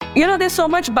There's so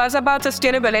much buzz about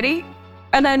sustainability.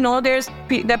 And I know there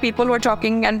are people who are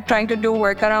talking and trying to do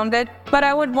work around it, but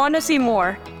I would want to see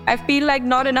more. I feel like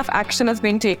not enough action has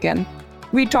been taken.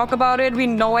 We talk about it, we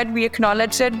know it, we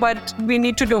acknowledge it, but we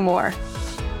need to do more.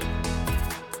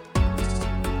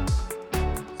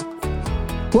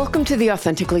 Welcome to the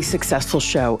Authentically Successful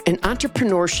Show, an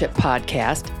entrepreneurship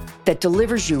podcast that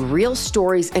delivers you real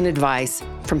stories and advice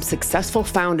from successful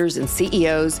founders and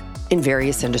CEOs in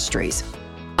various industries.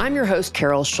 I'm your host,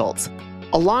 Carol Schultz,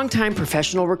 a longtime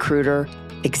professional recruiter,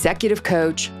 executive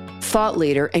coach, thought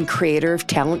leader, and creator of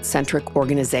talent-centric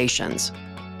organizations.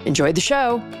 Enjoy the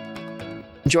show.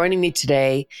 Joining me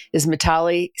today is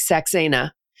Mitali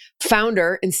Saxena,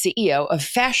 founder and CEO of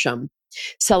Fashion,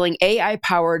 selling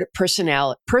AI-powered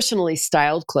personally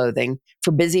styled clothing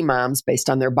for busy moms based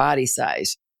on their body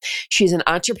size. She's an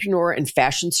entrepreneur and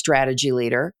fashion strategy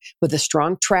leader with a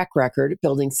strong track record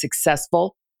building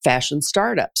successful fashion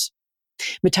startups.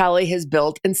 Mitali has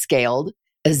built and scaled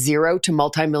a $0 to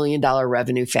multi-million-dollar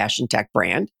revenue fashion tech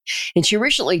brand. And she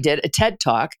recently did a TED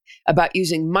Talk about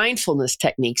using mindfulness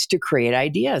techniques to create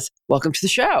ideas. Welcome to the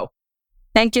show.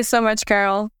 Thank you so much,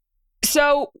 Carol.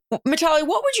 So, Mitali,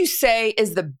 what would you say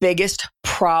is the biggest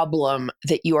problem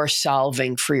that you are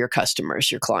solving for your customers,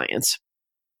 your clients?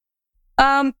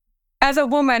 As a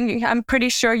woman, I'm pretty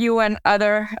sure you and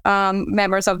other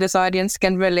members of this audience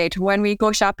can relate. When we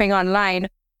go shopping online,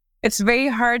 it's very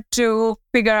hard to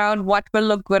figure out what will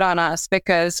look good on us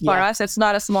because for us, it's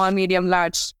not a small, medium,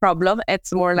 large problem.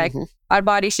 It's more like our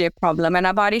body shape problem. And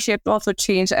our body shape also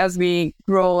change as we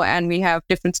grow and we have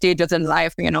different stages in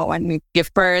life, when we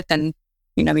give birth and,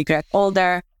 we get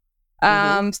older.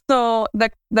 So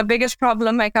the biggest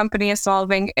problem my company is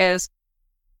solving is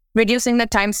reducing the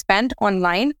time spent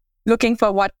online, looking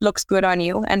for what looks good on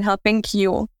you and helping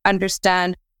you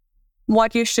understand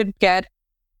what you should get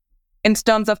in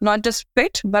terms of not just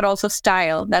fit, but also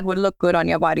style that would look good on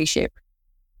your body shape.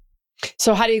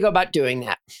 So how do you go about doing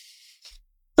that?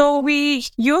 So we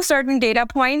use certain data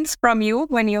points from you.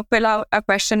 When you fill out a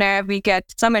questionnaire, we get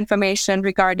some information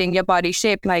regarding your body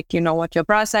shape, like, what your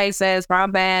bra size is, bra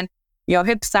band, your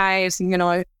hip size,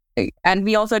 and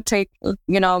we also take,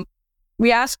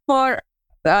 we ask for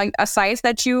a size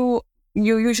that you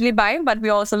usually buy, but we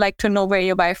also like to know where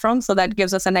you buy from. So that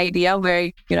gives us an idea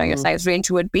where, your size range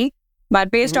would be.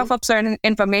 But based off of certain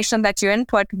information that you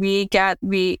input, we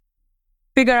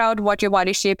figure out what your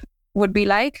body shape would be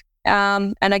like.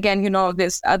 And again,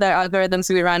 there's other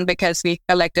algorithms we run because we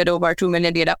collected over 2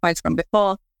 million data points from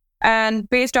before. And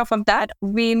based off of that,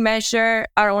 we measure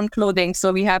our own clothing.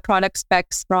 So we have product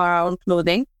specs for our own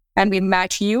clothing and we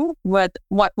match you with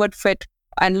what would fit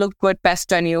and look good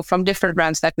best on you from different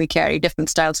brands that we carry, different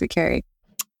styles we carry.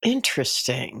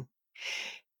 Interesting.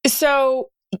 So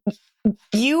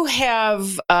you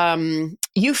have,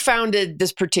 you founded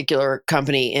this particular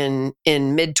company in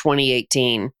mid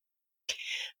 2018.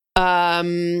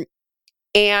 And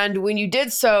when you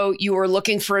did so, you were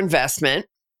looking for investment,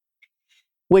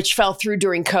 which fell through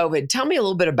during COVID. Tell me a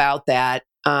little bit about that,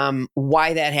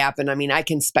 why that happened. I mean, I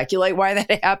can speculate why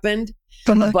that happened,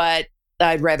 but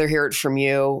I'd rather hear it from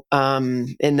you,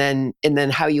 and then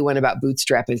how you went about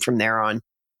bootstrapping from there on.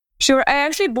 Sure. I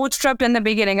actually bootstrapped in the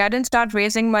beginning. I didn't start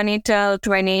raising money till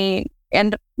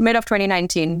mid of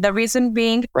 2019. The reason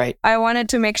being, I wanted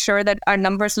to make sure that our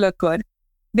numbers look good.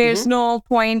 There's no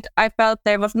point. I felt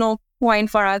there was no point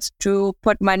for us to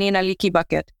put money in a leaky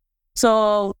bucket.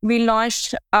 So we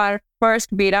launched our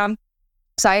first beta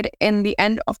site in the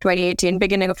end of 2018,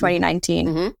 beginning of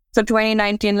 2019. So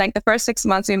 2019, like the first 6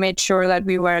 months, we made sure that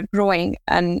we were growing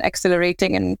and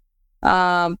accelerating and,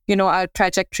 our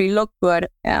trajectory looked good.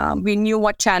 We knew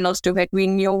what channels to hit. We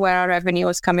knew where our revenue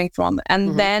was coming from.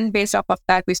 And then based off of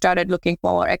that, we started looking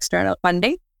for external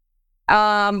funding.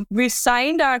 We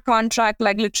signed our contract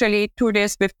like literally 2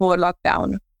 days before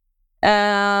lockdown.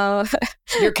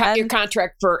 Your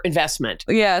contract for investment.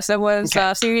 Yes, it was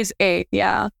Series A.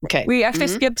 Yeah. Okay. We actually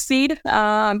skipped seed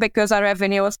because our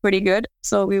revenue was pretty good.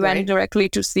 So we went directly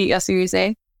to Series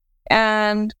A.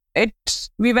 And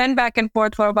we went back and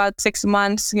forth for about 6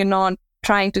 months,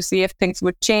 trying to see if things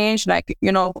would change. Like,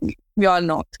 we all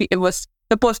know it was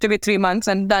supposed to be 3 months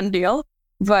and done deal.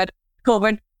 But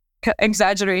COVID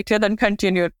exaggerated and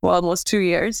continued for almost 2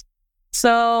 years.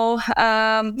 So,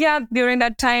 during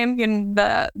that time,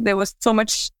 there was so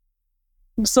much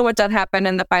that happened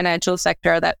in the financial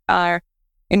sector that our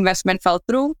investment fell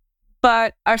through.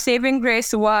 But our saving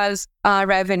grace was our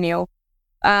revenue.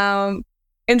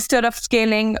 Instead of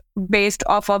scaling based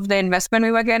off of the investment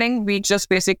we were getting, we just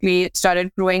basically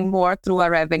started growing more through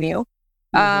our revenue.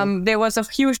 There was a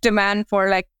huge demand for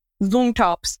like Zoom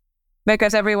tops.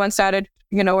 because everyone started,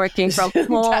 working from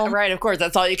home. Right, of course.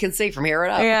 That's all you can see from here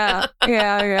on up.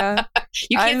 Yeah.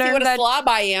 You can't see what a slob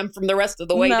I am from the rest of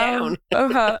the way down.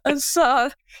 So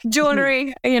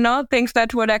jewelry, things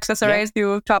that would accessorize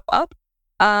you top up.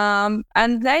 And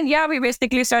then, we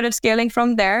basically started scaling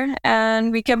from there,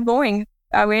 and we kept going.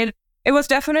 I mean, it was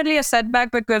definitely a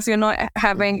setback because,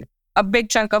 having a big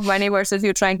chunk of money versus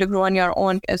you trying to grow on your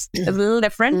own is a little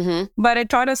different. But it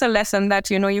taught us a lesson that,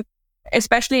 you,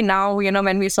 especially now,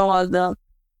 when we saw all the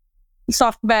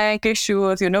SoftBank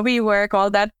issues, WeWork, all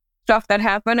that stuff that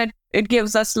happened, it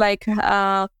gives us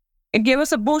it gave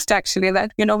us a boost actually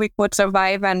that, we could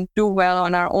survive and do well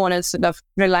on our own instead of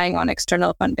relying on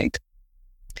external funding.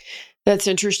 That's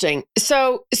interesting.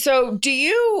 So do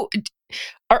you,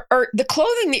 are the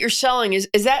clothing that you're selling, is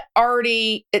that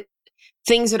already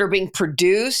things that are being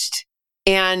produced?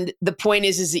 And the point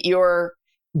is that you're,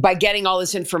 by getting all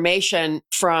this information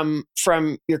from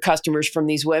your customers, from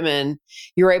these women,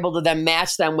 you're able to then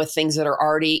match them with things that are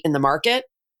already in the market?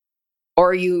 Or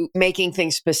are you making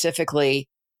things specifically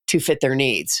to fit their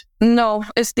needs? No,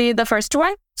 it's the first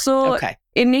one. So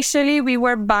initially we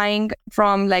were buying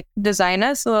from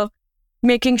designers. So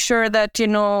making sure that,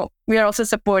 we are also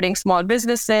supporting small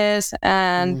businesses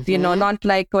and, not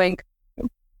going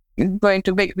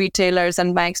to big retailers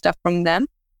and buying stuff from them.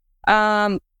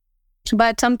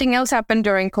 But something else happened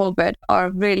during COVID,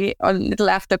 or really a little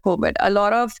after COVID. A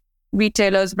lot of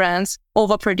retailers, brands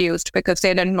overproduced because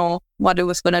they didn't know what it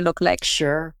was going to look like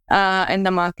in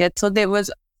the market. So there was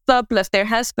surplus. There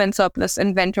has been surplus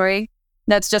inventory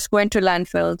that's just going to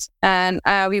landfills. And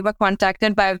we were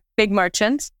contacted by big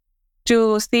merchants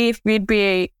to see if we'd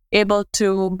be able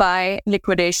to buy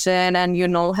liquidation and,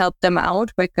 help them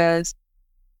out because,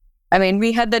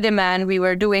 we had the demand. We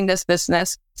were doing this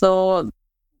business. So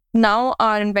now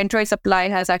our inventory supply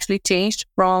has actually changed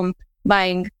from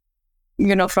buying,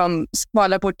 from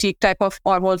smaller boutique type of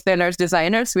or wholesalers,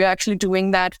 designers. We're actually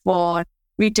doing that for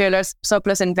retailers'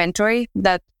 surplus inventory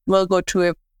that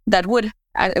would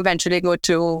eventually go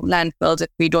to landfills if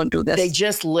we don't do this. They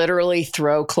just literally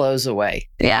throw clothes away.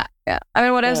 Yeah.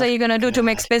 What else are you going to do to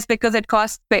make space? Because it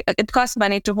costs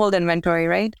money to hold inventory,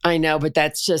 right? I know, but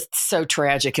that's just so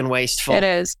tragic and wasteful. It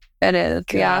is.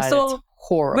 God, so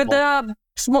horrible.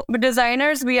 With the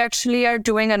designers, we actually are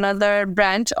doing another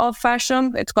branch of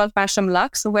Fashion. It's called Fashion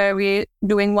Luxe, where we're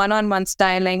doing one-on-one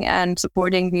styling and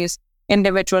supporting these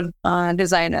individual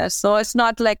designers. So it's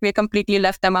not like we completely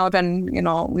left them out and,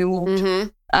 we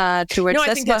moved towards this.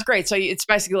 I think that's great. So it's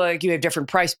basically like you have different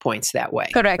price points that way.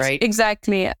 Correct. Right?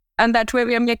 Exactly. And that way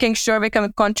we are making sure we're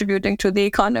contributing to the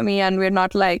economy and we're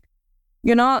not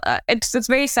it's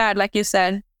very sad, like you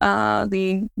said,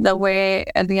 the way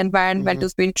the environment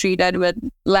is being treated with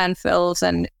landfills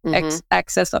and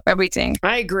excess of everything.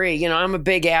 I agree. I'm a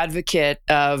big advocate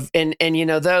of, and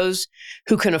those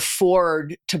who can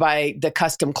afford to buy the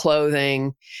custom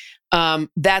clothing,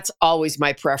 that's always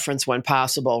my preference when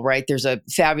possible, right? There's a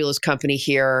fabulous company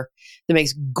here that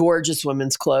makes gorgeous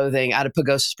women's clothing out of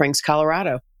Pagosa Springs,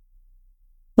 Colorado.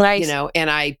 Right.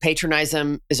 And I patronize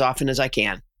them as often as I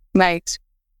can. Right.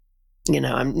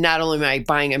 I'm not only am I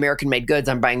buying American-made goods,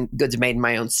 I'm buying goods made in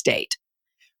my own state,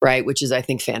 right? Which is, I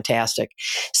think, fantastic.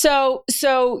 So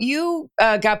you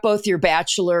got both your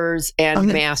bachelor's and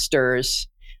master's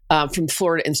from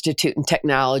Florida Institute in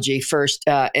Technology, first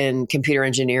in computer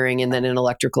engineering and then in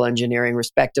electrical engineering,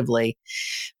 respectively.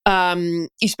 You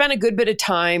spent a good bit of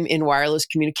time in wireless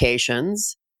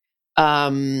communications.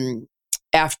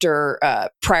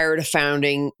 Prior to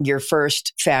founding your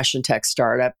first fashion tech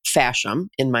startup, Fashion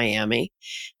in Miami,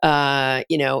 and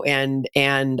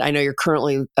I know you're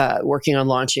currently working on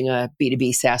launching a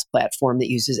B2B SaaS platform that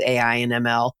uses AI and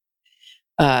ML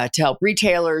to help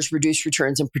retailers reduce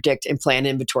returns and predict and plan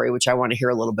inventory, which I want to hear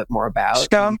a little bit more about.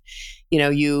 Sure.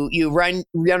 You run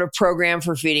a program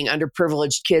for feeding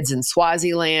underprivileged kids in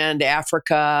Swaziland,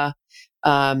 Africa.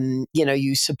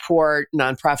 You support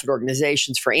nonprofit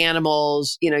organizations for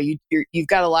animals. You've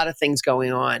got a lot of things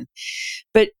going on.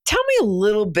 But tell me a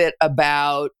little bit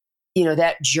about,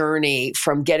 that journey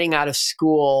from getting out of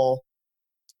school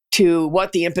to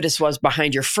what the impetus was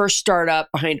behind your first startup,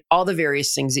 behind all the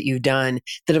various things that you've done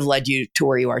that have led you to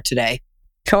where you are today.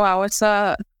 Wow, it's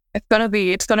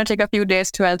gonna take a few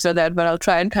days to answer that, but I'll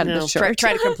try and cut it short.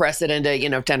 Try to compress it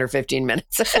into 10 or 15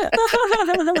 minutes.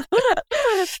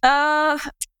 I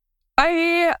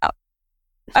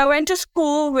went to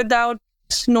school without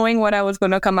knowing what I was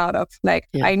going to come out of.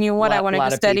 I knew what I wanted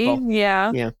to study. People.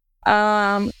 Yeah.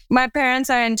 My parents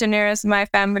are engineers. My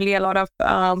family, a lot of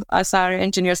us are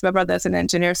engineers. My brother's an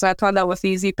engineer, so I thought that was the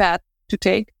easy path to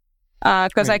take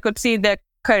because I could see the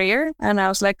career. And I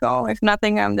was like, oh, if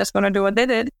nothing, I'm just going to do what they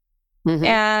did. Mm-hmm.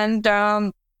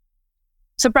 And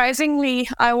surprisingly,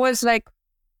 I was like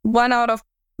one out of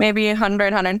maybe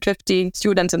 100, 150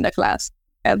 students in the class.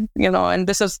 And, and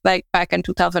this was like back in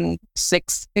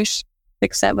 2006-ish,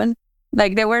 6, 7.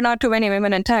 Like there were not too many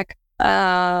women in tech.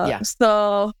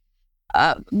 So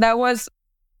that was,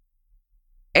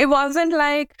 it wasn't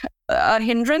like a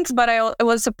hindrance, but it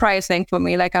was surprising for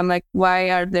me. Like, I'm like,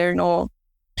 why are there no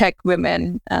tech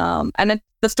women? And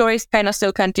the story kind of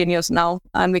still continues now,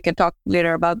 and we can talk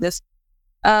later about this.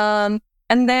 And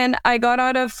then I got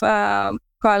out of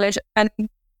college, and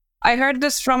I heard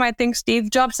this from, I think,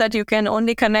 Steve Jobs, that you can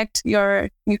only connect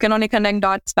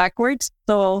dots backwards.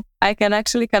 So I can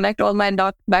actually connect all my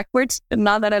dots backwards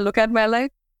now that I look at my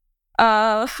life.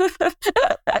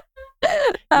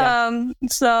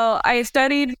 So I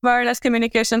studied wireless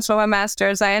communications for my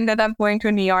master's. I ended up going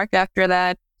to New York after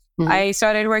that. Mm-hmm. I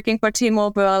started working for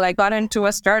T-Mobile. I got into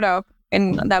a startup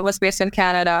that was based in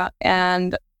Canada,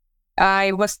 and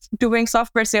I was doing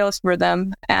software sales for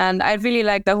them. And I really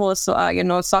liked the whole,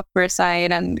 software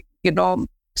side and,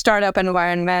 startup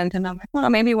environment. And I'm like, well,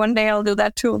 maybe one day I'll do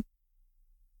that too.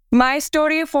 My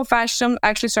story for fashion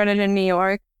actually started in New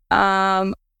York.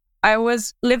 I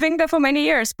was living there for many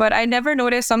years, but I never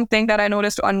noticed something that I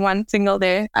noticed on one single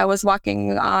day. I was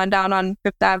walking down on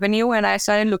Fifth Avenue, and I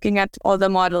started looking at all the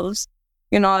models,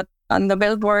 on the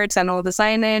billboards and all the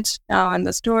signage and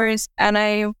the stores. And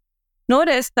I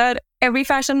noticed that every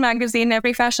fashion magazine,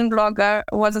 every fashion blogger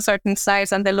was a certain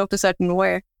size and they looked a certain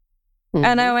way. Mm-hmm.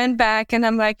 And I went back and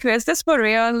I'm like, is this for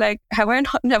real? Like, have I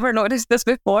never noticed this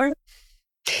before?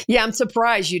 Yeah, I'm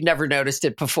surprised you'd never noticed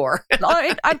it before.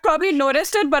 I probably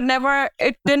noticed it, but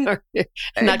it didn't.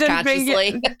 Not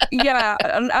consciously. Yeah,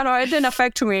 I know it didn't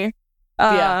affect me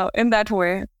in that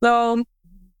way. So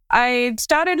I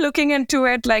started looking into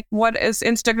it, like, what is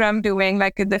Instagram doing?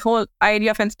 Like, the whole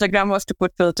idea of Instagram was to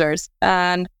put filters.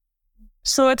 And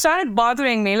so it started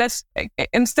bothering me.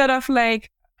 Instead of like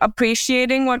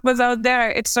appreciating what was out there,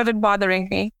 it started bothering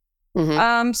me.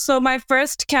 Mm-hmm. So my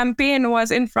first campaign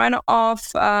was in front of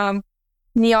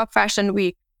New York Fashion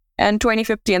Week in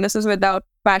 2015. This is without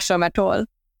fashion at all.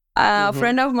 A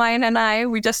friend of mine and I,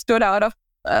 we just stood out of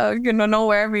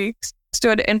nowhere. We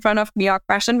stood in front of New York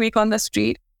Fashion Week on the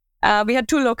street. We had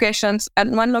 2 locations. At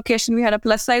one location, we had a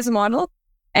plus size model,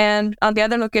 and on the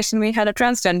other location, we had a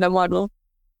transgender model.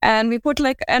 And we put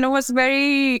and it was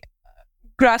very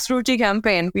grassrootsy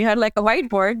campaign. We had like a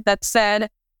whiteboard that said,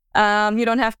 you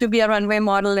don't have to be a runway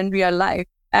model in real life.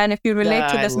 And if you relate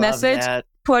to this message,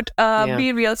 put a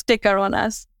Be Real sticker on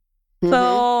us. Mm-hmm.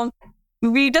 So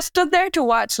we just stood there to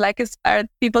watch, like, are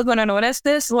people going to notice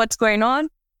this? What's going on?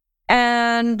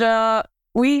 And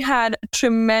we had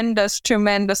tremendous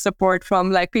support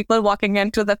from like people walking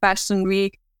into the fashion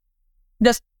week,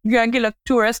 just regular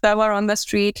tourists that were on the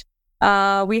street.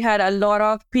 We had a lot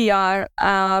of PR.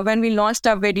 When we launched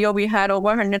our video, we had over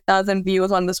 100,000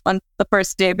 views on this one the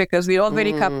first day, because we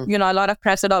already a lot of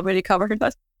press had already covered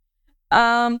us.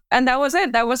 And that was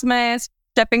it. That was my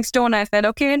stepping stone. I said,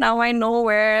 okay, now I know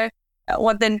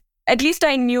at least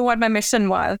I knew what my mission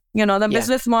was. The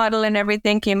business model and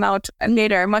everything came out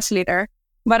later, much later.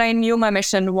 But I knew my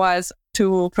mission was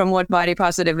to promote body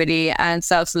positivity and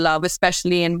self-love,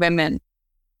 especially in women.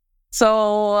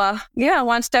 So,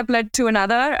 one step led to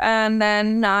another. And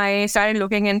then I started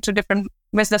looking into different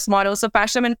business models of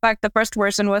fashion. In fact, the first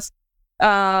version was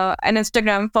an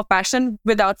Instagram for fashion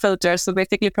without filters. So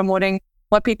basically promoting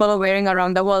what people are wearing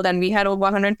around the world. And we had over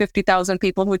 150,000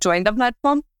 people who joined the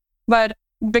platform. But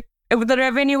the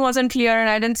revenue wasn't clear, and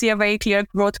I didn't see a very clear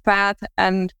growth path.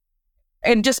 And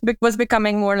it just was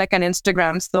becoming more like an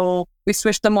Instagram. So we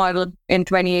switched the model in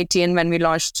 2018 when we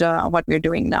launched what we're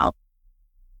doing now.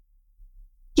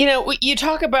 You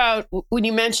talk about, when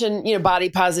you mention,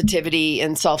 body positivity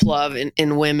and self-love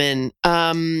in women,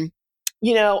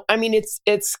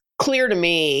 it's clear to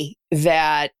me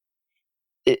that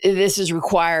this is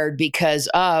required because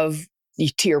of,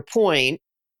 to your point,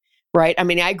 right? I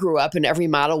mean, I grew up and every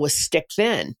model was stick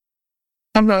thin.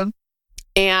 Mm-hmm.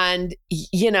 And,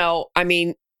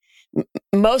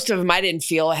 most of them I didn't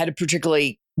feel had a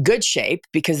particularly good shape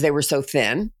because they were so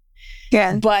thin.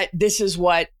 Yeah. But this is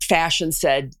what fashion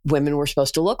said women were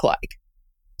supposed to look like.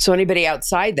 So anybody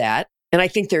outside that, and I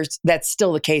think that's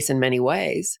still the case in many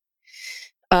ways,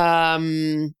 have,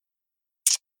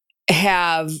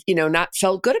 not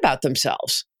felt good about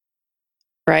themselves.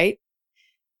 Right?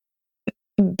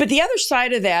 But the other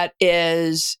side of that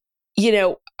is,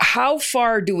 how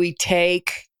far do we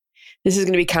take, this is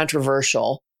going to be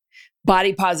controversial,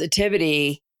 body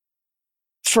positivity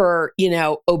for,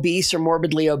 obese or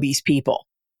morbidly obese people?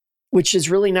 which is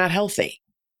really not healthy.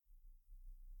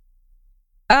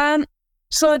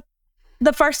 So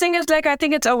the first thing is I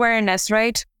think it's awareness,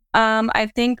 right?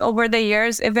 I think over the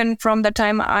years, even from the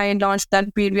time I launched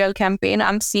that Be Real campaign,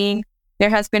 I'm seeing there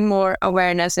has been more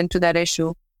awareness into that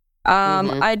issue.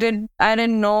 I didn't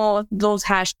know those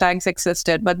hashtags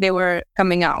existed, but they were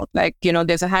coming out.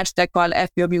 There's a hashtag called F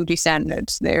Your Beauty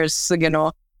Standards. There's,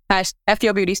 F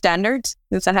Your Beauty Standards.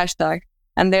 It's a hashtag.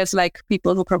 And there's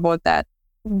people who promote that.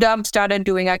 Dove started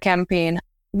doing a campaign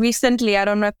recently. I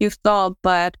don't know if you saw,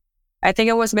 but I think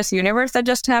it was Miss Universe that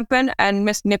just happened. And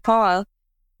Miss Nepal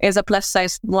is a plus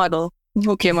size model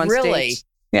who came on stage.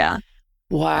 Yeah.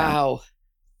 Wow.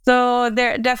 So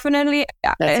there definitely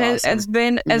it's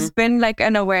been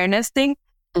an awareness thing.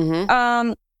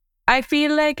 I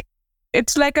feel like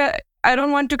it's I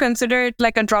don't want to consider it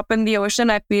like a drop in the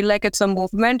ocean. I feel like it's a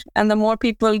movement, and the more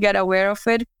people get aware of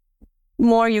it,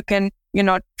 more you can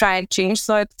try and change.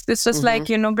 So it's just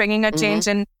bringing a change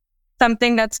in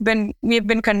something we've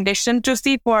been conditioned to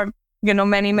see for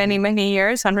many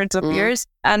years, hundreds of years,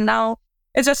 and now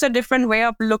it's just a different way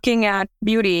of looking at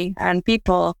beauty and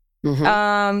people.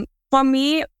 For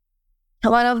me,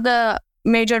 one of the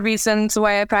major reasons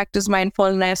why I practice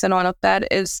mindfulness and all of that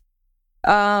is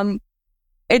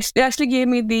it actually gave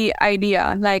me the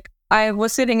idea. I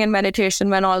was sitting in meditation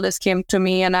when all this came to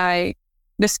me, and I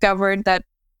discovered that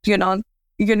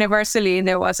universally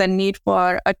there was a need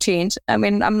for a change. I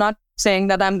mean, I'm not saying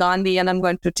that I'm Gandhi and I'm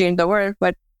going to change the world,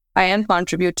 but I am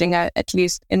contributing at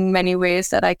least in many ways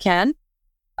that I can.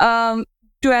 To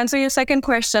answer your second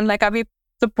question, are we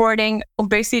supporting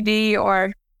obesity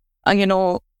or, are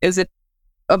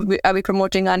we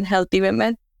promoting unhealthy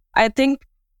women? I think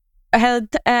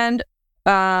health and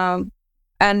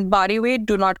body weight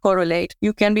do not correlate.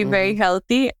 You can be very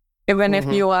healthy even if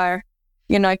you are,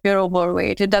 if you're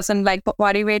overweight. It doesn't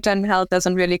body weight and health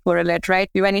doesn't really correlate, right?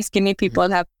 Many skinny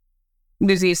people have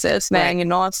diseases,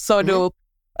 so do,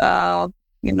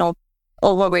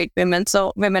 overweight women,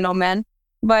 so women or men.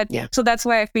 But so that's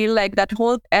why I feel like that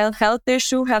whole health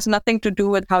issue has nothing to do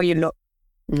with how you look.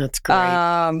 That's great.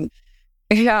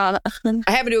 Yeah,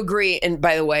 I happen to agree. And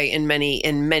by the way, in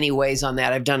many ways on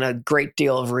that, I've done a great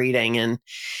deal of reading, and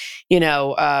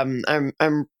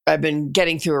I've been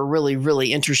getting through a really,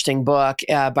 really interesting book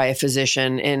by a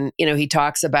physician, and he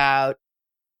talks about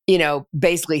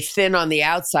basically thin on the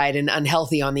outside and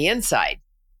unhealthy on the inside,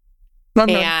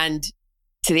 and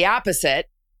to the opposite.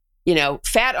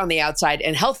 Fat on the outside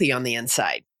and healthy on the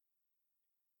inside.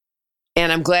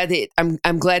 And I'm glad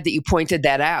that you pointed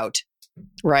that out,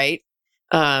 right?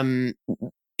 So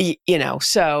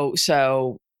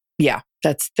yeah,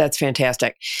 that's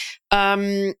fantastic.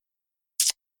 What's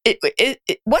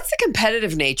the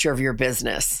competitive nature of your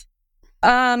business?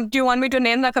 Do you want me to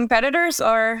name the competitors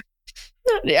or?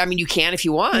 I mean, you can if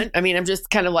you want. I mean, I'm just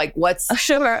kind of what's...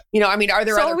 Sure. are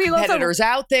there other competitors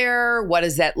out there? What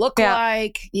does that look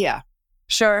like? Yeah.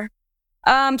 Sure.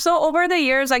 So over the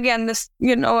years, again, this,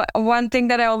 one thing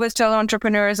that I always tell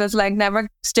entrepreneurs is never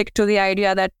stick to the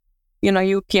idea that,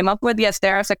 you came up with. Yes,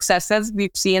 there are successes. We've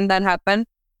seen that happen.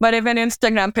 But even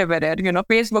Instagram pivoted,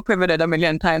 Facebook pivoted a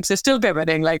million times. It's still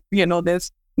pivoting,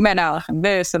 this meta,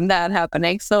 this and that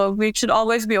happening. So we should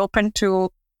always be open to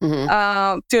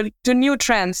new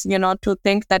trends, to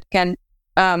things that can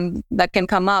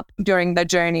come up during the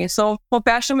journey. So for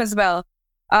Passion as well,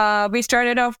 we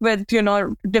started off with,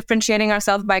 differentiating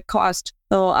ourselves by cost.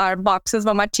 So our boxes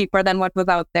were much cheaper than what was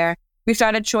out there. We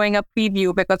started showing a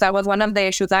preview because that was one of the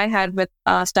issues I had with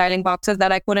styling boxes,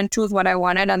 that I couldn't choose what I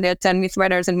wanted, and they'd send me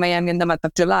sweaters in Miami in the month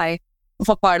of July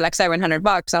for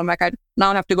 $700. I'm I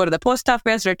now have to go to the post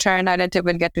office, return. I didn't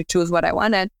even get to choose what I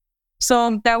wanted.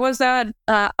 So that was our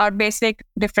basic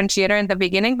differentiator in the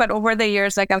beginning. But over the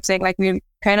years, I'm saying, we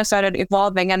kind of started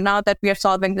evolving. And now that we are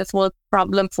solving this whole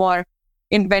problem for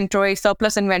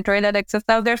surplus inventory that exists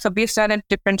out there, so we started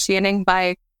differentiating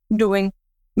by doing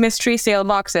mystery sale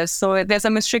boxes. So there's a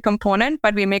mystery component,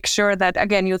 but we make sure that,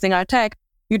 again, using our tech,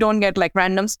 you don't get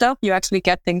random stuff. You actually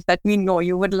get things that we know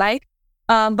you would like,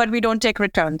 but we don't take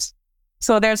returns.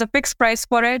 So there's a fixed price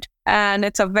for it, and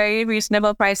it's a very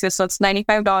reasonable price. So it's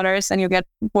 $95, and you get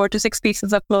 4 to 6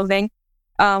 pieces of clothing,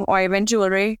 or even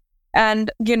jewelry.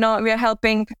 And, we are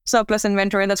helping surplus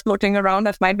inventory that's floating around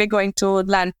that might be going to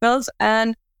landfills,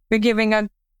 and we're giving a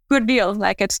good deal.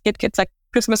 It's a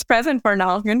Christmas present for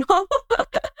now,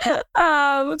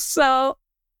 So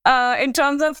in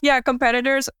terms of,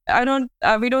 competitors,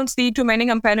 we don't see too many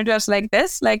competitors like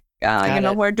this.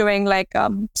 We're doing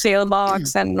sale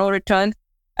box and no return.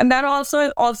 And that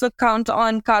also counts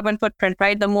on carbon footprint,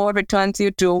 right? The more returns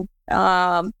you do,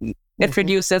 it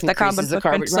reduces the carbon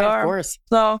footprint. Right, of course.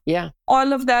 So yeah,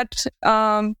 all of that,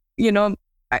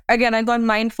 again, I got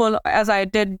mindful as I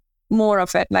did more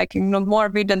of it. Like, more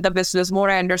we did the business, more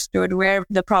I understood where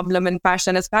the problem in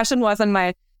fashion is. Fashion wasn't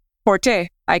my forte.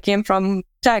 I came from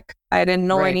tech. I didn't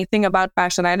know anything about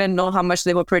fashion. I didn't know how much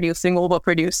they were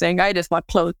overproducing. I just bought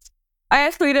clothes.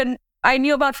 I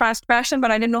knew about fast fashion, but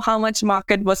I didn't know how much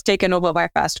market was taken over by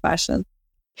fast fashion.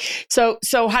 So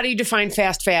how do you define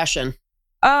fast fashion?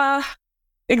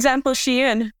 Example,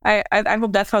 Shein. I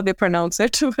hope that's how they pronounce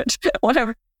it, but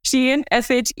whatever. Shein,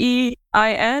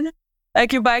 Shein.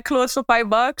 Like, you buy clothes for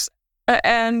 $5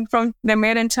 and they're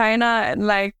made in China, and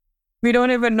like, we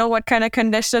don't even know what kind of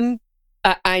condition.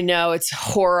 I know, it's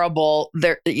horrible.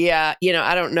 I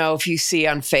don't know if you see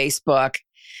on Facebook,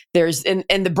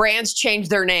 and the brands change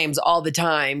their names all the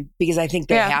time because I think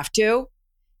they have to,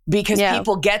 because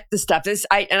people get the stuff.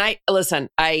 I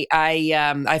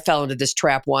fell into this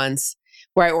trap once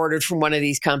where I ordered from one of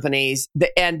these companies,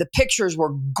 and the pictures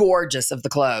were gorgeous of the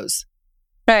clothes.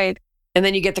 Right. And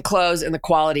then you get the clothes and the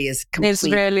quality is It's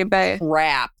really bad.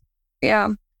 Crap. Yeah.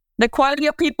 The quality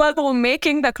of people who are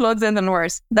making the clothes is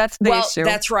worse. That's the issue.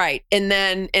 That's right. And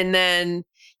then,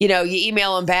 you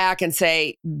email them back and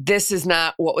say, this is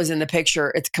not what was in the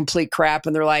picture. It's complete crap.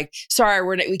 And they're like, sorry,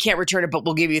 we can't return it, but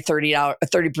we'll give you a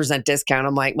 30% discount.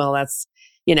 I'm like, well, that's,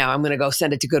 I'm going to go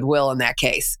send it to Goodwill in that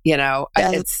case.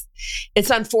 It's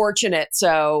unfortunate.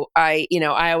 So I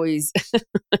always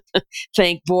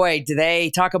think, boy, do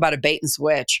they talk about a bait and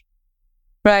switch.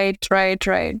 Right.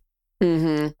 Mm-hmm.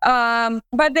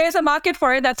 But there's a market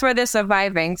for it. That's where they're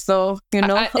surviving. So,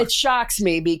 it shocks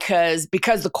me because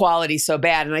the quality's so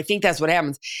bad. And I think that's what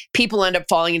happens. People end up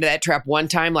falling into that trap one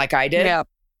time, like I did. Yeah.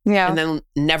 And then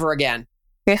never again.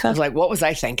 I was like, what was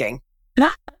I thinking?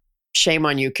 Shame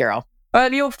on you, Carol.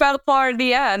 Well, you fell for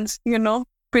the ads,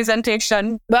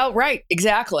 presentation. Well, right.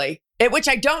 Exactly. Which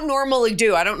I don't normally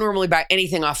do. I don't normally buy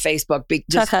anything off Facebook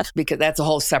just because that's a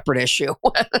whole separate issue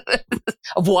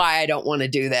of why I don't want to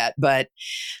do that. But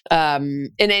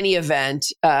in any event,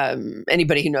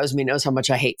 anybody who knows me knows how much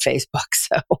I hate Facebook.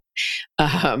 So,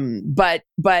 but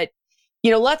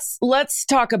let's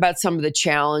talk about some of the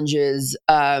challenges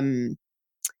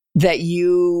that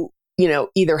you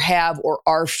either have or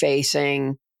are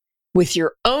facing with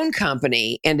your own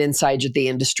company and inside the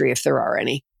industry, if there are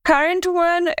any. Current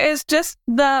one is just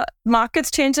the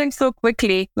market's changing so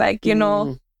quickly. Like,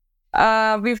 we've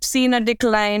seen a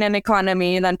decline in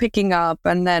economy, then picking up,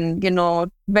 and then,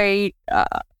 very,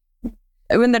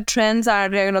 when the trends are,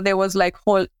 there was like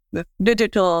whole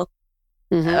digital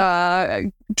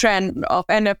trend of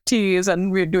NFTs,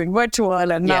 and we're doing virtual,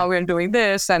 and now we're doing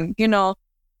this, and,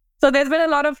 so there's been a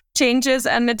lot of changes,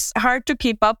 and it's hard to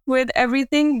keep up with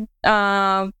everything.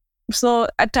 So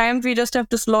at times we just have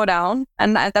to slow down,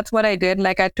 and that's what I did.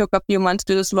 Like, I took a few months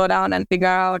to slow down and figure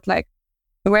out, like,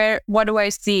 what do I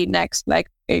see next? Like,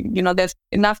 there's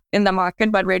enough in the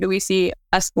market, but where do we see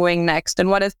us going next?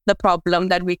 And what is the problem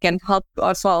that we can help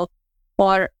or solve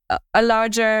for a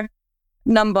larger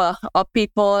number of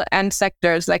people and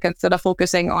sectors, like, instead of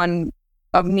focusing on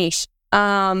a niche.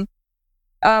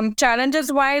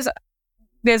 Challenges wise,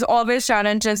 there's always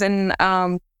challenges in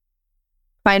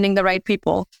finding the right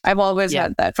people. I've always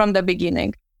had that from the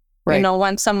beginning. Right.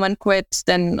 Once someone quits,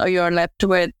 then you're left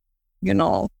with,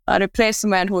 a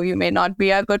replacement who you may not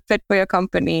be a good fit for your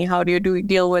company. How do you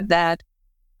deal with that?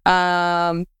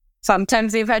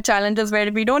 Sometimes we've had challenges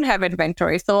where we don't have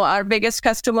inventory. So our biggest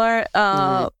customer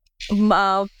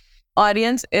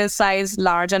audience is size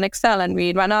large and XL, and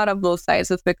we run out of those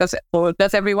sizes because so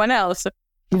does everyone else.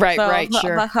 Right,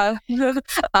 sure.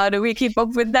 How do we keep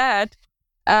up with that?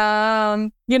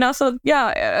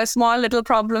 Small little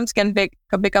problems can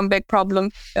become big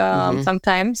problems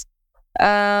sometimes.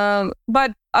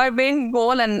 But our main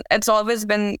goal, and it's always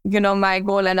been, my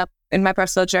goal and in my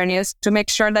personal journey, is to make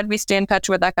sure that we stay in touch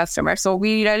with our customer. So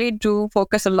we really do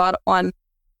focus a lot on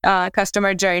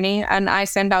customer journey, and I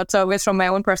send out surveys from my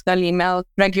own personal email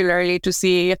regularly to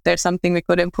see if there's something we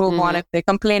could improve on, if they're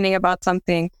complaining about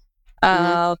something.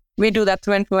 We do that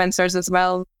through influencers as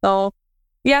well. So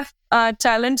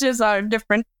challenges are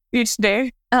different each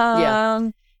day.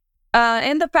 In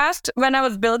the past, when I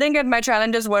was building it, my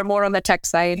challenges were more on the tech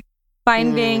side.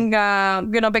 Finding,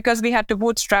 because we had to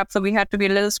bootstrap, so we had to be a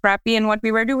little scrappy in what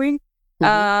we were doing,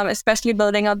 especially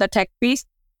building out the tech piece.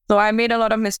 So I made a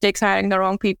lot of mistakes hiring the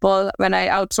wrong people when I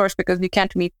outsourced because you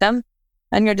can't meet them.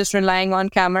 And you're just relying on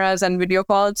cameras and video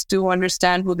calls to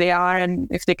understand who they are and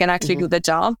if they can actually do the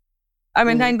job. I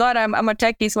mean, thank God I'm a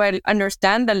techie, so I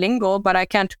understand the lingo, but I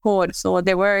can't code. So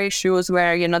there were issues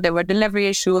where, there were delivery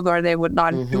issues or they would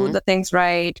not do the things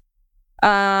right.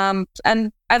 And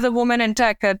as a woman in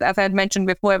tech, as I had mentioned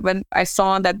before, when I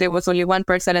saw that there was only one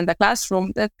person in the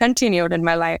classroom, that continued in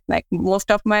my life. Like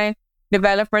most of my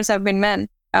developers have been men.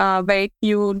 Very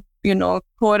few,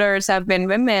 coders have been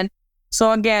women.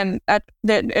 So again,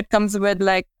 it comes with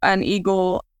like an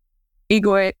ego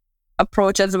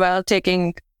approach as well,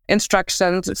 taking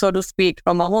instructions, so to speak,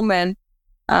 from a woman.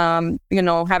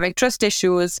 Having trust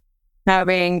issues,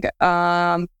 having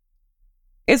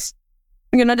it's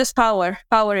just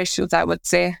power issues, I would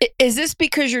say. Is this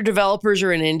because your developers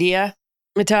are in India,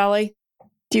 Mitali?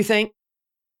 Do you think?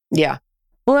 Yeah.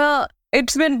 Well,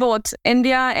 it's been both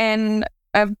India, and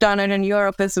I've done it in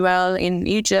Europe as well, in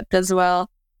Egypt as well.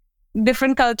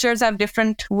 Different cultures have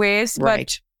different ways,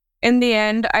 right. But in the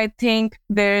end, I think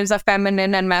there's a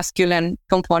feminine and masculine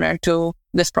component to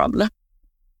this problem.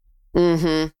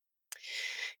 Mm-hmm.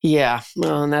 Yeah.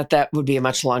 Well, and that would be a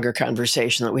much longer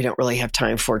conversation that we don't really have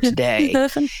time for today. Yeah.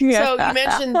 So you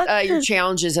mentioned your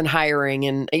challenges in hiring,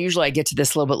 and usually I get to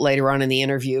this a little bit later on in the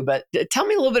interview, but tell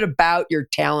me a little bit about your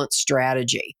talent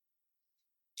strategy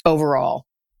overall.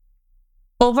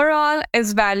 Overall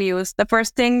is values. The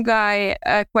first thing I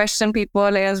question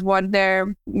people is what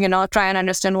their, try and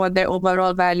understand what their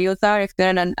overall values are, if they're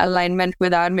in an alignment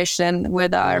with our mission,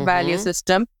 with our value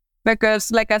system. Because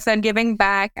like I said, giving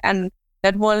back and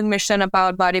that whole mission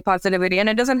about body positivity, and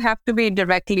it doesn't have to be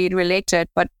directly related,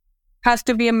 but has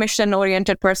to be a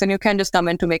mission-oriented person. You can't just come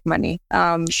in to make money.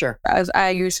 Sure. As I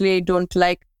usually don't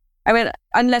like,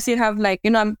 unless you have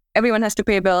everyone has to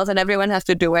pay bills and everyone has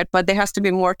to do it, but there has to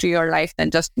be more to your life than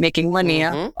just making money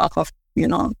off of,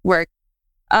 work.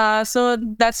 So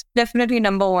that's definitely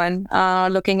number one,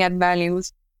 looking at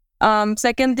values.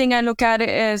 Second thing I look at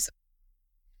is,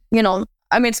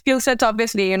 skill sets,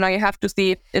 obviously, you have to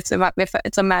see if it's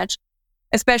a match,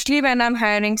 especially when I'm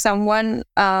hiring someone,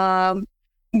 up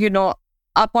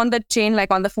on the chain, like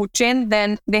on the food chain,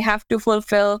 then they have to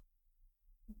fulfill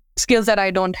skills that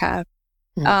I don't have.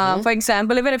 For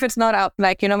example, even if it's not up,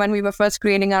 when we were first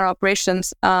creating our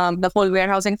operations, the whole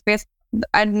warehousing space,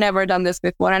 I'd never done this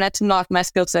before, and it's not my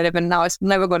skill set even now. It's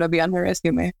never going to be on my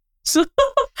resume. So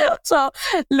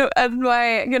look, that's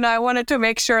why, I wanted to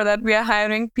make sure that we are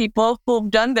hiring people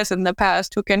who've done this in the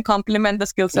past, who can complement the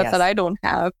skill sets that I don't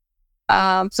have.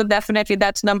 So definitely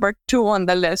that's number 2 on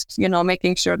the list,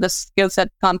 making sure the skill set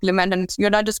complement, and you're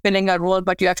not just filling a role,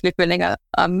 but you're actually filling a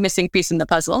missing piece in the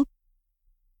puzzle.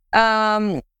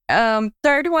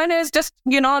 Third one is just,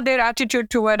 their attitude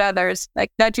toward others,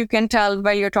 like that you can tell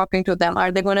while you're talking to them.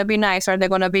 Are they going to be nice? Are they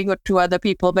going to be good to other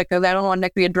people? Because I don't want to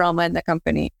create drama in the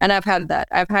company. And I've had that.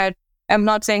 I'm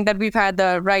not saying that we've had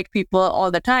the right people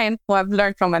all the time, so I've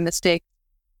learned from my mistakes.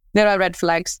 There are red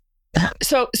flags.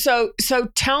 So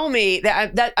tell me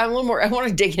that I'm a little more, I want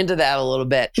to dig into that a little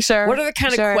bit. Sure. What are the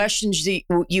kind of questions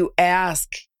you ask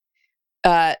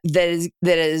that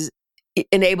is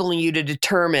enabling you to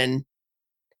determine,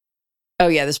 oh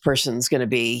yeah, this person's going to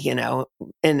be,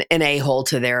 an a-hole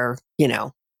to their,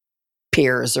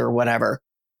 peers or whatever,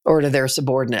 or to their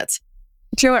subordinates?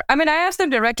 Sure. I asked them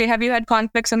directly, have you had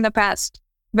conflicts in the past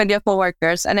with your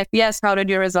coworkers? And if yes, how did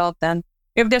you resolve them?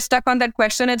 If they're stuck on that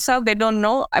question itself, they don't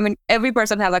know. Every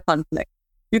person has a conflict.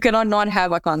 You cannot not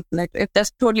have a conflict. If they're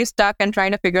totally stuck and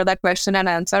trying to figure that question and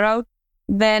answer out,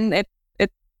 then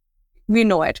we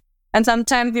know it. And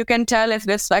sometimes you can tell if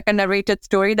it's like a narrated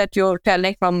story that you're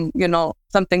telling from,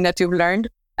 something that you've learned.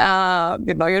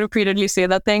 You repeatedly say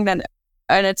that thing, and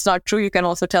it's not true. You can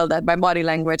also tell that by body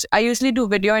language. I usually do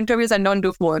video interviews and don't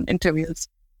do phone interviews,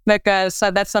 because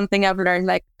that's something I've learned,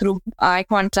 like through eye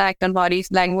contact and body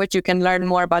language, you can learn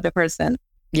more about a person.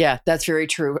 Yeah, that's very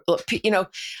true. Look,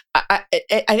 I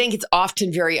think it's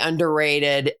often very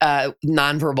underrated,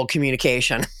 nonverbal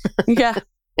communication. Yeah.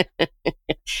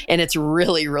 And it's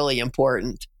really, really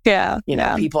important. Yeah.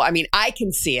 People, I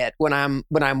can see it when I'm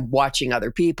watching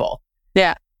other people.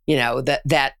 Yeah. But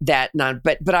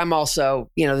I'm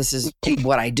also, this is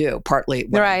what I do, partly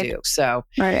what I do. So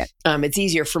it's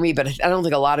easier for me, but I don't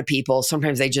think a lot of people,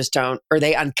 sometimes they just don't, or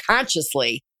they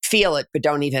unconsciously feel it, but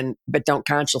don't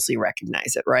consciously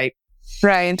recognize it. Right.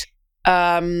 Right.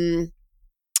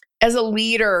 As a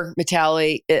leader,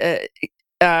 Mitali,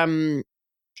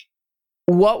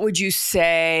 what would you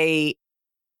say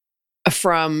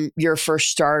from your first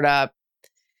startup?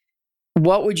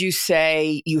 What would you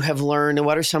say you have learned, and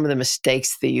what are some of the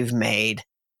mistakes that you've made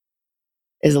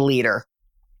as a leader?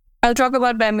 I'll talk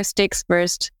about my mistakes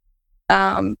first.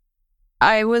 I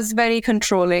was very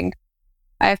controlling.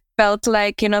 I felt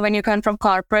like, when you come from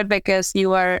corporate, because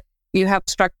you have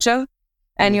structure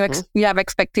and you have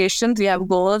expectations, you have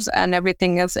goals, and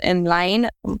everything is in line,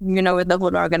 with the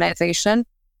whole organization.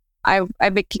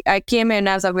 I came in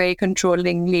as a very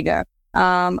controlling leader.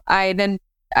 I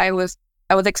was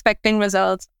expecting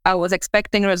results. I was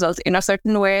expecting results in a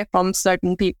certain way from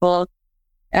certain people.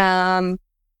 And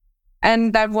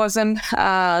that wasn't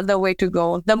the way to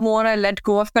go. The more I let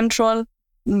go of control,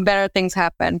 better things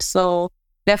happened. So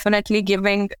definitely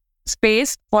giving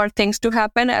space for things to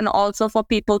happen and also for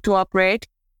people to operate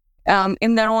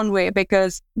in their own way,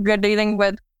 because we're dealing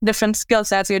with different skill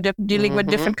sets. You're dealing with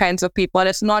different kinds of people.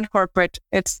 It's not corporate,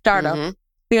 it's startup. So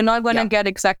you're not going to get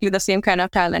exactly the same kind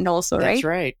of talent also, right? That's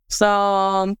right.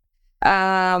 So,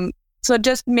 so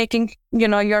just making,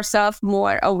 yourself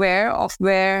more aware of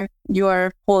where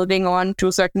you're holding on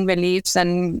to certain beliefs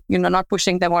and, not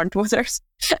pushing them on to others.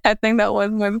 I think that was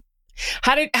my...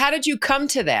 How did you come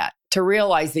to that, to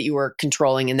realize that you were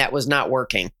controlling and that was not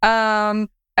working?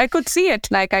 I could see it.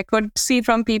 Like, I could see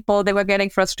from people, they were getting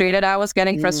frustrated. I was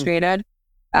getting frustrated.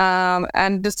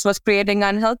 And this was creating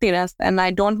unhealthiness. And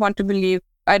I don't want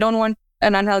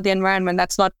an unhealthy environment.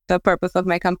 That's not the purpose of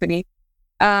my company.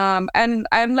 And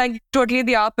I'm like totally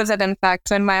the opposite. In fact,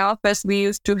 so in my office,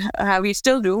 we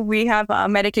still do. We have a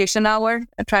medication hour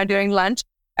during lunch,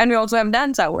 and we also have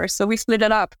dance hours. So we split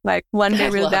it up. Like one day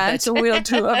we'll dance, so we'll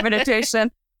do a meditation.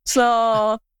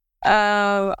 So,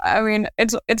 I mean,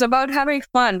 it's about having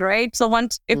fun, right? So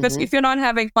if you're not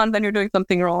having fun, then you're doing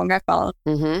something wrong, I felt.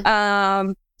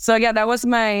 So yeah, that was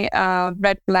my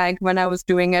red flag when I was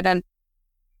doing it.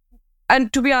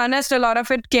 And to be honest, a lot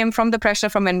of it came from the pressure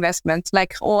from investments.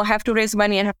 Like, I have to raise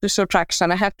money, I have to show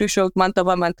traction, I have to show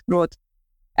month-over-month growth.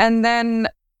 And then,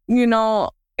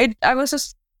 I was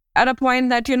just at a point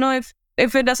that,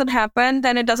 if it doesn't happen,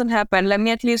 then it doesn't happen. Let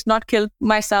me at least not kill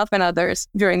myself and others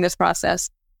during this process.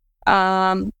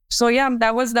 So yeah,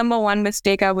 that was number one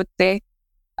mistake, I would say.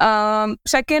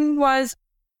 Second was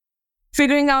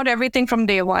figuring out everything from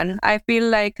day one. I feel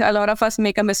like a lot of us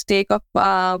make a mistake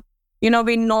of, we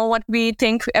know what we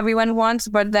think everyone wants,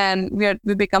 but then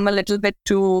we become a little bit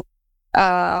too,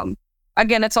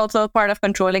 again, it's also a part of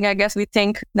controlling. I guess we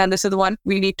think that this is what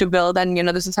we need to build and,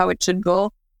 this is how it should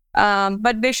go.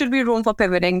 But there should be room for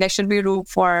pivoting. There should be room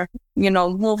for,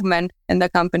 movement in the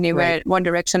company, where one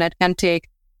direction it can take.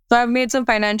 So I've made some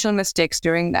financial mistakes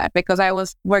during that because I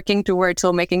was working towards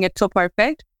making it so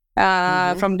perfect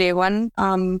from day one.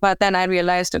 But then I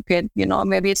realized, okay,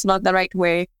 maybe it's not the right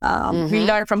way. We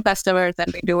learn from customers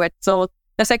and we do it. So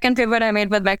the second pivot I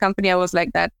made with my company, I was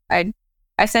like that. I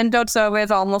sent out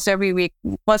surveys almost every week,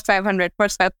 first 500,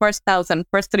 first 1,000,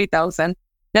 first 3,000,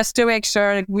 just to make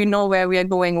sure we know where we are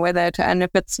going with it and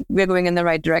if we're going in the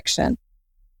right direction.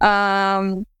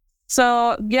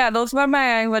 So yeah, those were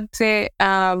my, I would say,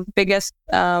 biggest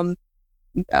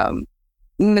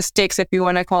mistakes, if you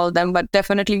want to call them, but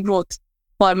definitely growth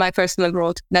for my personal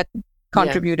growth that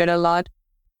contributed a lot.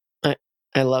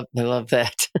 I love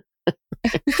that.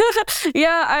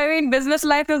 Yeah, I mean, business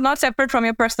life is not separate from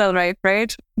your personal life,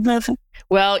 right?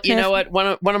 Well, you know what? One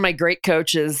of my great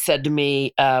coaches said to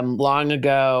me long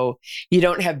ago, you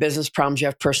don't have business problems, you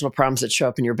have personal problems that show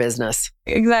up in your business.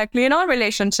 Exactly. In all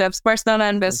relationships, personal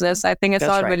and business, I think it's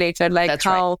all related. Like that's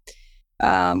how,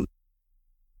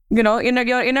 your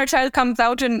inner child comes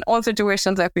out in all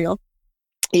situations, I feel.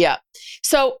 Yeah.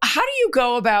 So how do you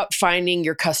go about finding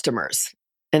your customers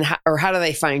and how do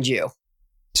they find you?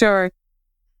 Sure.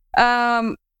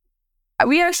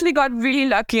 We actually got really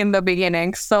lucky in the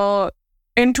beginning. So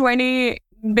in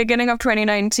beginning of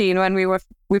 2019, when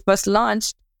we first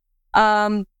launched,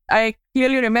 I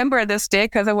clearly remember this day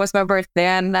because it was my birthday,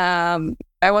 and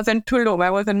I was in Tulum. I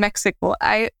was in Mexico.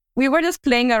 We were just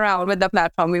playing around with the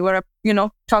platform. We were,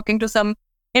 talking to some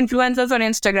influencers on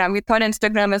Instagram. We thought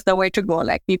Instagram is the way to go.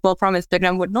 Like, people from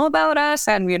Instagram would know about us,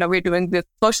 and we're doing this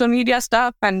social media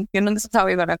stuff, and this is how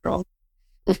we're gonna grow.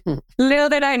 Little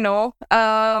did I know,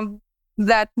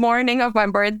 that morning of my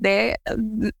birthday,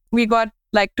 we got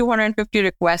like 250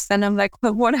 requests, and I'm like,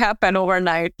 what happened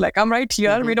overnight? Like, I'm right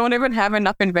here. We don't even have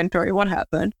enough inventory. What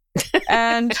happened?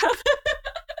 And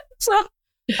so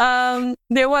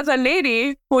there was a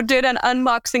lady who did an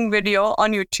unboxing video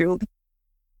on YouTube,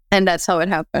 and that's how it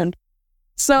happened.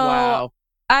 So wow.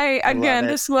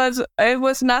 It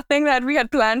was nothing that we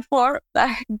had planned for.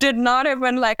 I did not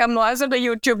even I wasn't a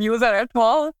YouTube user at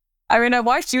all. I mean, I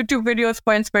watched YouTube videos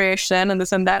for inspiration and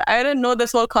this and that. I didn't know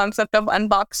this whole concept of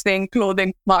unboxing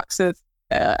clothing boxes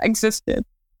existed.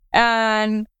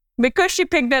 And because she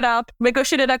picked it up, because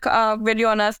she did a video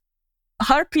on us,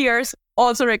 her peers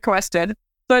also requested.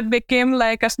 So it became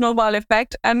like a snowball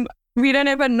effect. And we didn't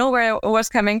even know where it was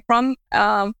coming from.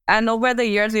 And over the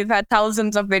years, we've had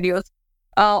thousands of videos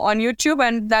on YouTube,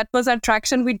 and that was our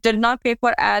traction. We did not pay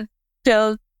for ads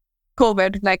till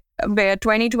COVID, like where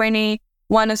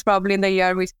 2021 is probably the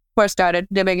year we first started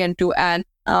dipping into ad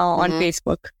on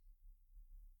Facebook.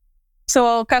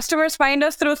 So customers find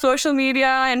us through social media,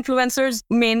 influencers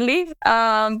mainly.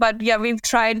 But yeah, we've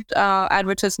tried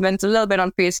advertisements a little bit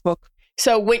on Facebook.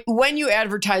 So when you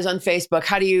advertise on Facebook,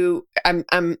 how do you,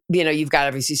 you've got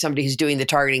obviously somebody who's doing the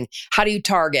targeting. How do you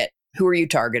target? Who are you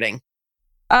targeting?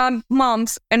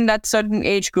 Moms in that certain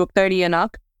age group, 30 and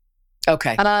up.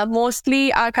 Okay.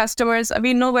 Mostly our customers,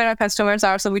 we know where our customers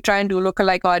are, so we try and do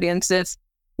lookalike audiences.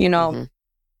 They're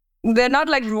not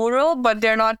like rural, but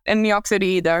they're not in New York City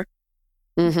either.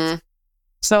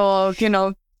 So,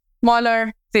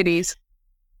 smaller cities.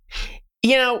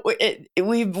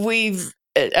 If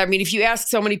you ask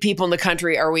so many people in the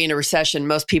country, are we in a recession?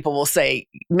 Many people will say,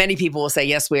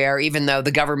 yes, we are, even though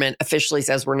the government officially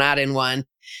says we're not in one.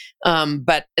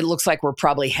 But it looks like we're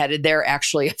probably headed there,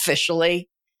 actually, officially.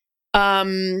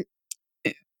 Will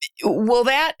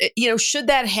that, should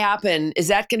that happen, is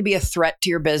that going to be a threat to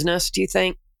your business, do you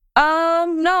think?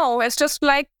 No, it's just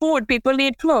like food. People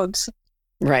need clothes.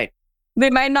 Right. They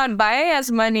might not buy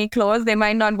as many clothes. They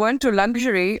might not go into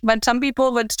luxury, but some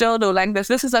people would still do. Like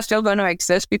businesses are still going to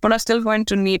exist. People are still going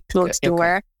to need clothes to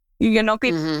wear.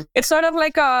 People, it's sort of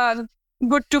like a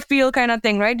good to feel kind of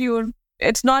thing, right?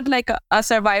 It's not like a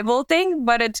survival thing,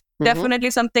 but it's definitely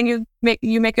something you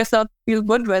make yourself feel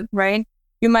good with, right?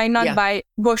 You might not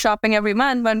go shopping every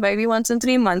month, but maybe once in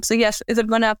 3 months. So yes, is it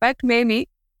going to affect? Maybe.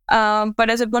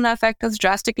 But is it going to affect us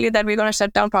drastically that we're going to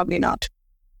shut down? Probably not.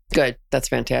 Good. That's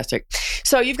fantastic.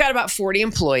 So you've got about 40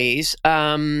 employees,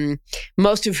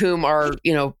 most of whom are,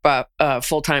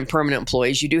 full-time permanent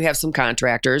employees. You do have some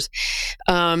contractors.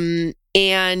 And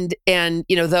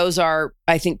those are,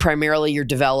 I think, primarily your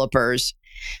developers.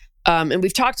 And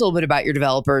we've talked a little bit about your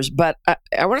developers, but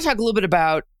I want to talk a little bit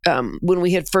about when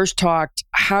we had first talked,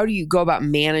 how do you go about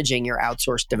managing your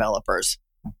outsourced developers?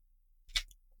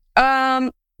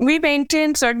 We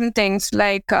maintain certain things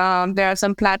like there are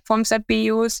some platforms that we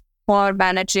use for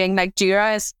managing, like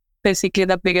Jira is basically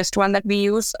the biggest one that we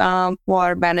use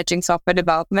for managing software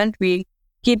development. We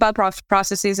keep our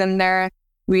processes in there.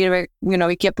 We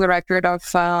keep a record of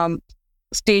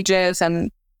stages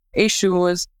and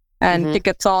issues and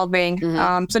ticket solving.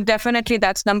 So definitely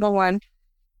that's number one.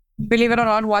 Believe it or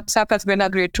not, WhatsApp has been a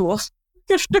great tool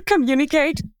to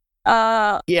communicate.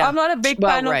 I'm not a big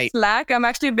fan of Slack. I'm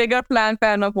actually a bigger fan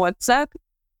of WhatsApp.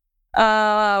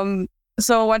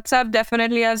 So WhatsApp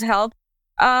definitely has helped.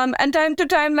 And time to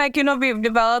time, we've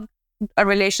developed a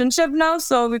relationship now.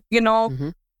 So,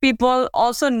 people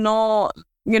also know,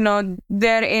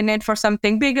 they're in it for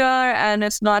something bigger and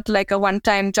it's not like a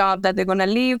one-time job that they're going to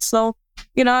leave. So,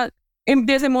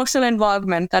 there's emotional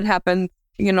involvement that happens,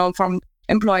 from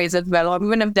employees as well. Or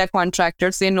even if they're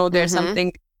contractors, they know there's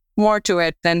something more to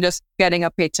it than just getting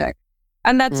a paycheck.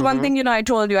 And that's one thing, I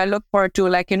told you I look forward to,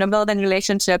 building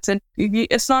relationships. And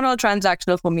it's not all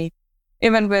transactional for me,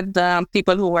 even with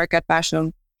people who work at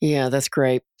Passion. Yeah, that's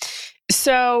great.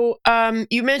 So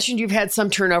you mentioned you've had some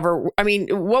turnover. I mean,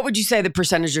 what would you say the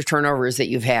percentage of turnover is that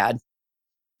you've had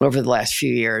over the last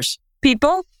few years?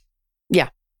 People? Yeah.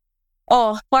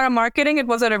 Oh, for our marketing, it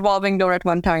was a revolving door at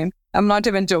one time. I'm not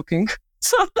even joking.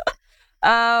 So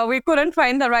we couldn't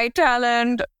find the right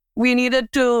talent. We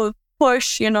needed to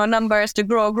push, numbers to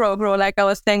grow. Like I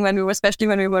was saying, especially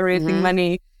when we were raising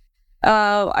money,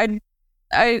 I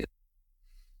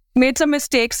made some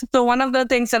mistakes. So one of the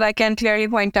things that I can clearly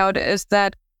point out is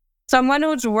that someone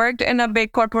who's worked in a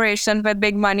big corporation with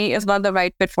big money is not the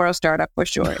right fit for a startup for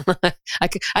sure.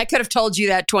 I could have told you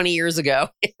that 20 years ago.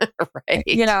 Right.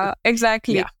 Yeah,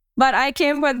 exactly. Yeah. But I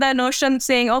came with the notion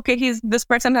saying, okay, this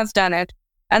person has done it.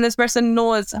 And this person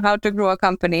knows how to grow a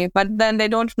company, but then they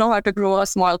don't know how to grow a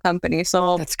small company.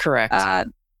 So that's correct.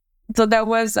 So that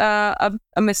was a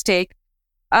mistake.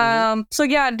 So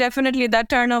yeah, definitely that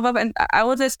turnover, and I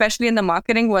would say especially in the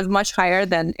marketing, was much higher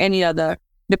than any other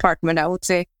department, I would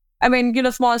say. I mean,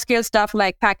 small scale stuff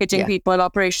like packaging people,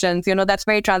 operations, that's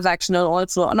very transactional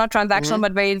also. Not transactional,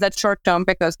 but very that's short term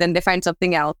because then they find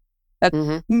something else that's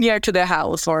near to their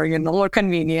house or, more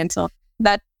convenient. So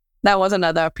that was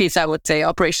another piece, I would say.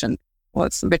 Operation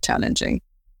was a bit challenging.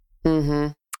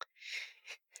 Would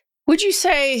you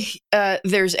say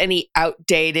there's any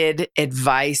outdated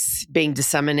advice being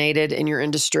disseminated in your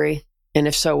industry? And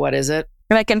if so, what is it?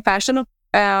 Like in fashion,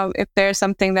 if there's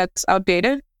something that's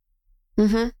outdated?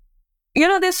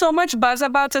 There's so much buzz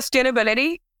about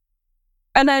sustainability.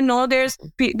 And I know there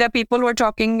are people who are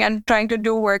talking and trying to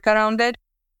do work around it.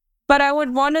 But I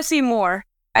would want to see more.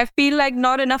 I feel like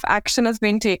not enough action has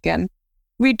been taken.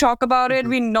 We talk about it,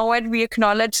 we know it, we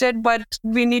acknowledge it, but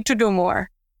we need to do more.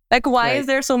 Like, why Right. is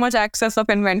there so much access of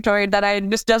inventory that I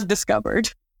just discovered?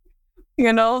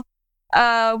 You know,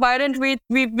 why didn't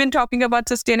we've been talking about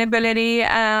sustainability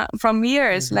from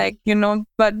years, like,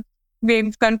 but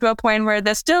we've come to a point where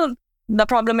there's still the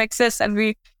problem exists,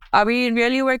 and are we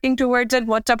really working towards it?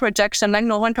 What's our projection? Like,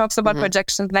 no one talks about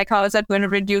projections. Like, how is that going to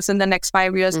reduce in the next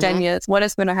 5 years, 10 years? What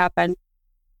is going to happen?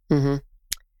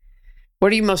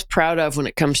 What are you most proud of when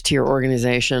it comes to your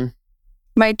organization?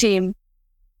 My team.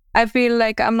 I feel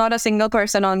like I'm not a single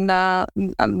person on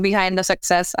behind the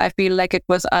success. I feel like it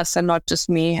was us and not just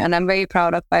me. And I'm very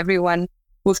proud of everyone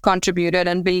who's contributed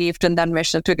and believed in that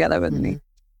mission together with me.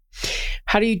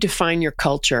 How do you define your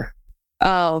culture?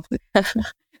 Oh,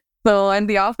 so in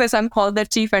the office, I'm called the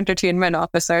Chief Entertainment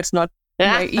Officer. It's not,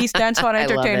 my E stands for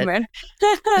entertainment.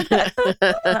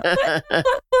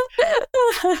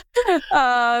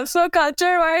 So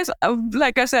culture-wise,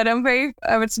 like I said,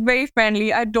 it's very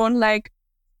friendly. I don't like,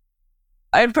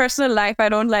 in personal life, I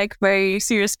don't like very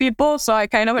serious people. So I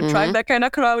kind of attract that kind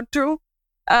of crowd too.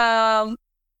 My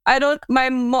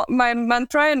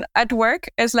mantra at work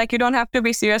is like, you don't have to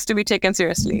be serious to be taken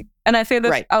seriously. And I say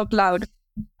this out loud.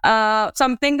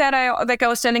 Something that I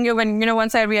was telling you when,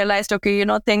 once I realized, okay,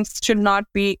 things should not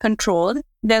be controlled.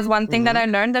 There's one thing that I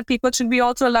learned, that people should be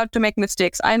also allowed to make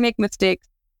mistakes. I make mistakes.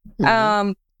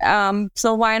 So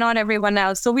why not everyone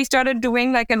else? So we started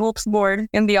doing like an oops board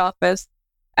in the office.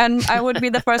 And I would be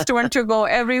the first one to go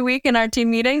every week in our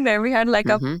team meeting. There we had like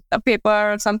a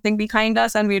paper or something behind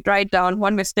us, and we'd write down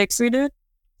what mistakes we did.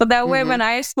 So that way, when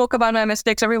I spoke about my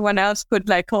mistakes, everyone else could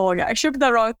like, oh yeah, I shipped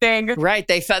the wrong thing. Right.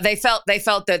 They felt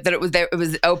that it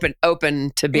was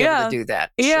open to be able to do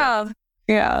that. Yeah.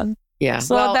 Sure. Yeah.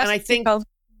 So well, and I think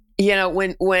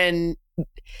when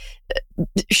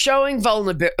showing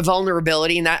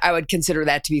vulnerability, and that I would consider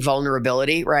that to be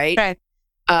vulnerability, right? Right.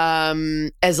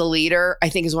 As a leader, I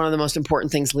think is one of the most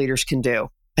important things leaders can do.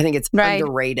 I think it's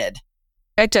underrated.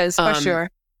 It is, for sure.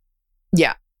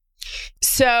 Yeah.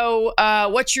 So,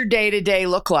 what's your day-to-day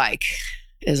look like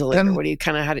as a leader? What do you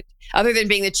other than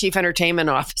being the Chief Entertainment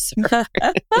Officer?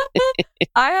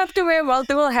 I have to wear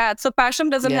multiple hats. So Passion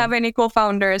doesn't have any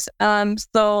co-founders.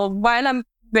 So while I'm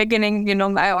beginning,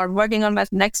 or working on my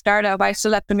next startup, I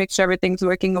still have to make sure everything's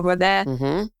working over there.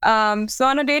 So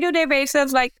on a day-to-day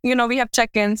basis, like, we have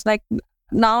check-ins. Like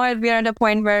now we're at a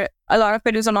point where a lot of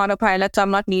it is on autopilot, so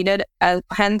I'm not needed as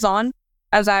hands-on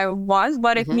as I was.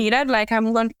 But if needed, like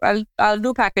I'll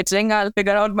do packaging. I'll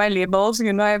figure out my labels.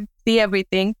 I see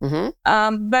everything.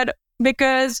 But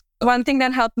because one thing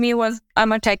that helped me was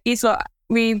I'm a techie, so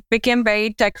we became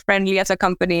very tech-friendly as a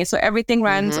company. So everything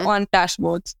runs on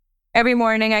dashboards. Every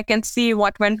morning I can see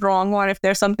what went wrong or if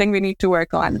there's something we need to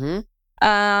work on.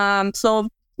 So,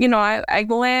 I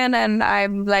go in and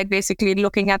I'm like basically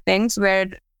looking at things where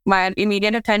my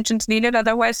immediate attention's needed.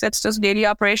 Otherwise, it's just daily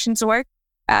operations work.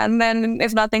 And then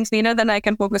if nothing's needed, then I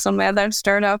can focus on my other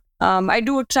startup. I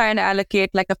do try and allocate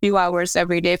like a few hours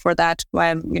every day for that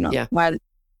while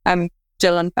I'm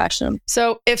still on Passion.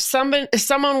 So if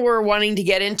someone were wanting to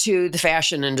get into the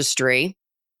fashion industry,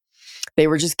 they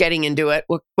were just getting into it,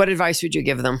 what advice would you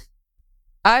give them?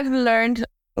 I've learned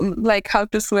like how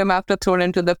to swim after thrown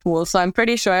into the pool. So I'm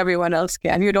pretty sure everyone else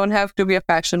can. You don't have to be a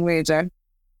fashion major.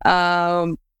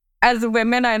 As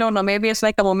women, I don't know, maybe it's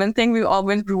like a woman thing. We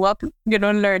always grew up,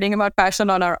 learning about fashion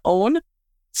on our own.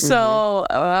 So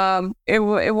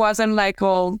it wasn't like,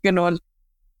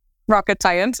 rocket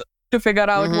science to figure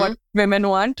out what women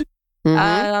want.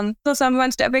 So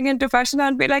someone stepping into fashion,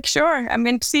 I'd be like, sure. I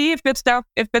mean, see if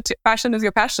fashion is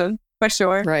your passion, for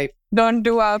sure. Right. Don't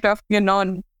do out of,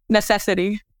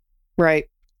 necessity. Right.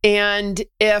 And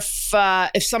if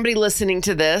somebody listening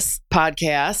to this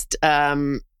podcast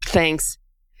thinks,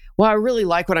 well, I really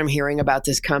like what I'm hearing about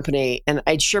this company, and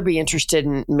I'd sure be interested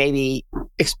in maybe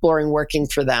exploring working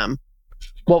for them,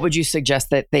 what would you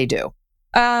suggest that they do?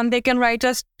 They can write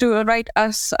us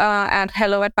at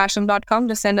hello@passion.com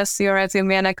to send us your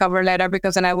resume and a cover letter,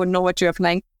 because then I would know what you're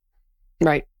applying.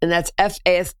 Right. And that's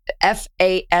FASHOM,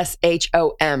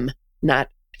 not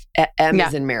M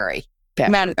as in Mary.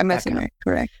 M as in Mary,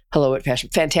 correct. Hello@Passion.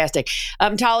 Fantastic.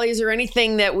 Mitali, is there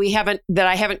anything that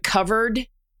I haven't covered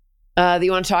that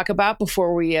you want to talk about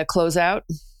before we close out?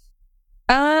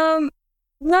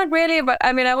 Not really, but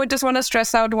I mean, I would just want to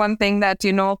stress out one thing that,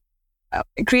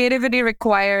 creativity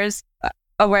requires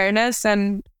awareness,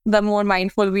 and the more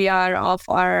mindful we are of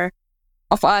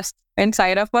us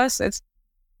inside of us, it's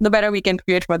the better we can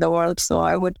create for the world. So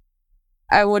I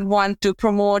would want to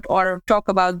promote or talk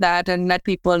about that and let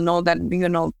people know that,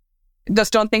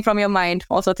 just don't think from your mind,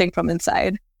 also think from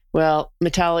inside. Well,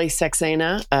 Mitali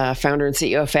Saxena, founder and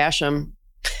CEO of Fashion,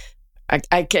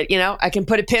 I can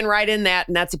put a pin right in that,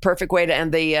 and that's a perfect way to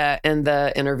end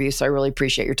the interview. So I really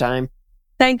appreciate your time.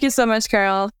 Thank you so much,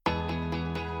 Carol.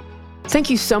 Thank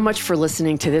you so much for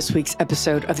listening to this week's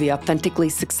episode of the Authentically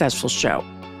Successful Show.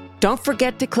 Don't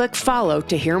forget to click follow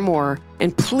to hear more,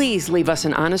 and please leave us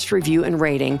an honest review and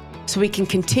rating so we can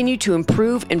continue to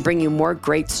improve and bring you more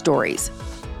great stories.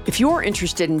 If you're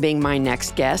interested in being my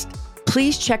next guest,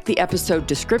 please check the episode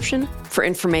description for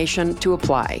information to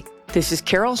apply. This is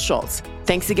Carol Schultz.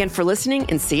 Thanks again for listening,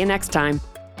 and see you next time.